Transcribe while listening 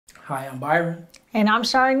Hi, I'm Byron. And I'm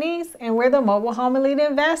Sharnice, and we're the Mobile Home Elite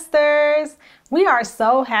Investors. We are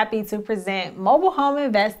so happy to present mobile home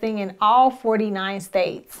investing in all 49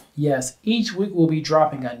 states. Yes, each week we'll be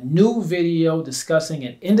dropping a new video discussing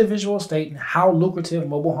an individual state and how lucrative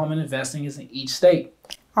mobile home investing is in each state.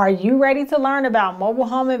 Are you ready to learn about mobile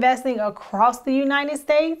home investing across the United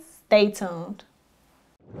States? Stay tuned.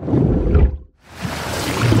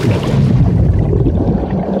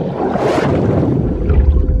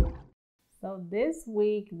 So this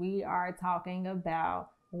week we are talking about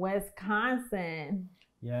Wisconsin.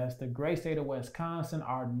 Yes, the great state of Wisconsin,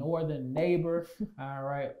 our northern neighbor. All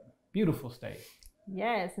right, beautiful state.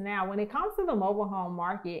 Yes, now when it comes to the mobile home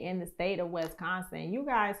market in the state of Wisconsin, you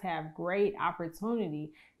guys have great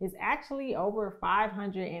opportunity. It's actually over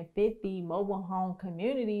 550 mobile home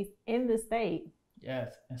communities in the state.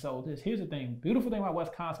 Yes, and so here's the thing. Beautiful thing about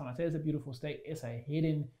Wisconsin, when I say it's a beautiful state, it's a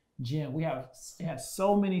hidden gem. It has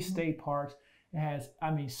so many state parks. It has,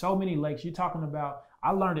 so many lakes. You're talking about,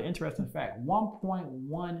 I learned an interesting fact,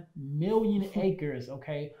 1.1 million acres,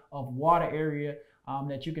 okay, of water area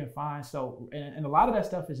that you can find. So, and a lot of that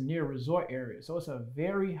stuff is near resort areas. So it's a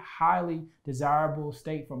very highly desirable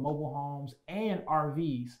state for mobile homes and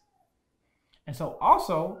RVs. And so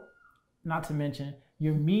also, not to mention,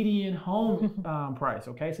 your median home price,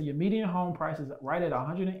 okay? So your median home price is right at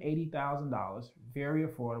 $180,000, very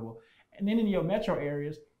affordable. And then in your metro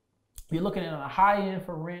areas, you're looking at on a high end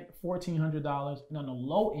for rent, $1,400, and on the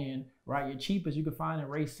low end, right, your cheapest you can find in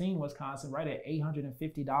Racine, Wisconsin, right at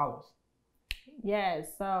 $850. Yes,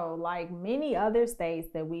 so like many other states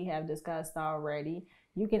that we have discussed already,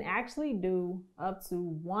 you can actually do up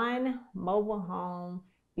to one mobile home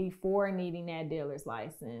before needing that dealer's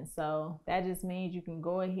license. So that just means you can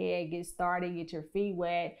go ahead, get started, get your feet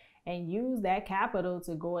wet, and use that capital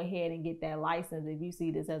to go ahead and get that license if you see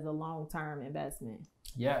this as a long-term investment.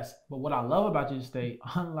 Yes, but what I love about your state,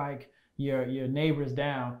 unlike your neighbors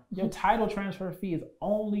down, your title transfer fee is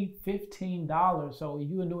only $15. So if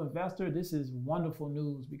you're a new investor, this is wonderful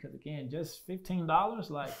news because again, just $15,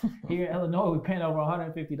 like here in Illinois, we're paying over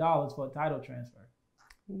 $150 for a title transfer.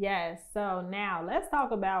 Yes, so now let's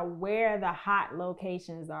talk about where the hot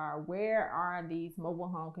locations are. Where are these mobile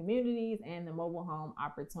home communities and the mobile home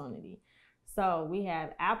opportunity? So we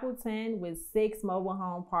have Appleton with 6 mobile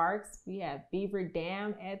home parks. We have Beaver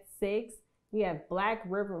Dam at 6. We have Black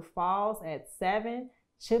River Falls at 7.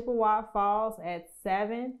 Chippewa Falls at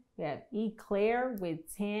 7. We have Eau Claire with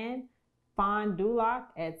 10. Fond du Lac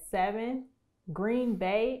at 7. Green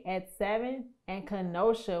Bay at 7, and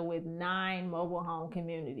Kenosha with 9 mobile home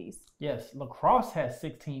communities. Yes, La Crosse has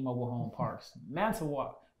 16 mobile home parks.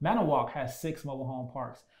 Manawoc has 6 mobile home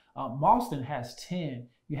parks. Mauston has 10.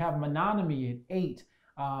 You have Menominee at 8.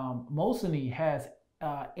 Mosinee has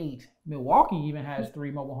 8. Milwaukee even has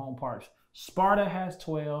 3 mobile home parks. Sparta has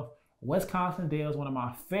 12. Wisconsin Dells, one of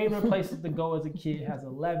my favorite places to go as a kid, has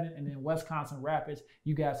 11. And then Wisconsin Rapids,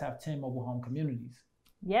 you guys have 10 mobile home communities.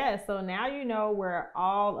 Yeah, so now you know where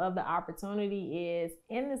all of the opportunity is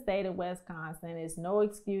in the state of Wisconsin. It's no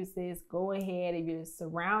excuses. Go ahead. If you're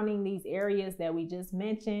surrounding these areas that we just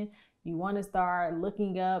mentioned, you want to start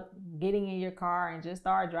looking up, getting in your car and just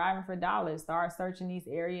start driving for dollars. Start searching these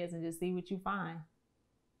areas and just see what you find.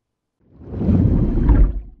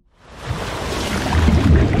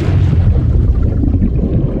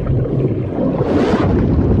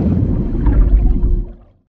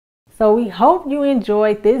 So we hope you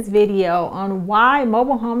enjoyed this video on why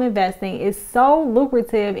mobile home investing is so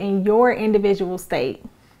lucrative in your individual state.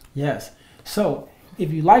 Yes. So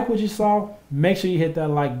if you like what you saw, make sure you hit that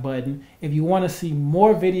like button. If you want to see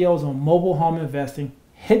more videos on mobile home investing,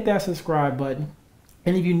 hit that subscribe button.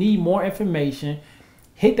 And if you need more information,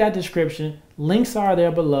 hit that description. Links are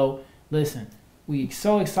there below. Listen, we're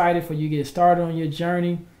so excited for you to get started on your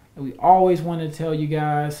journey. And we always want to tell you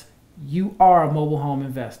guys, you are a mobile home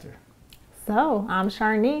investor. So I'm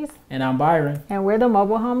Sharnice. And I'm Byron. And we're the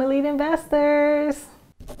Mobile Home Elite Investors.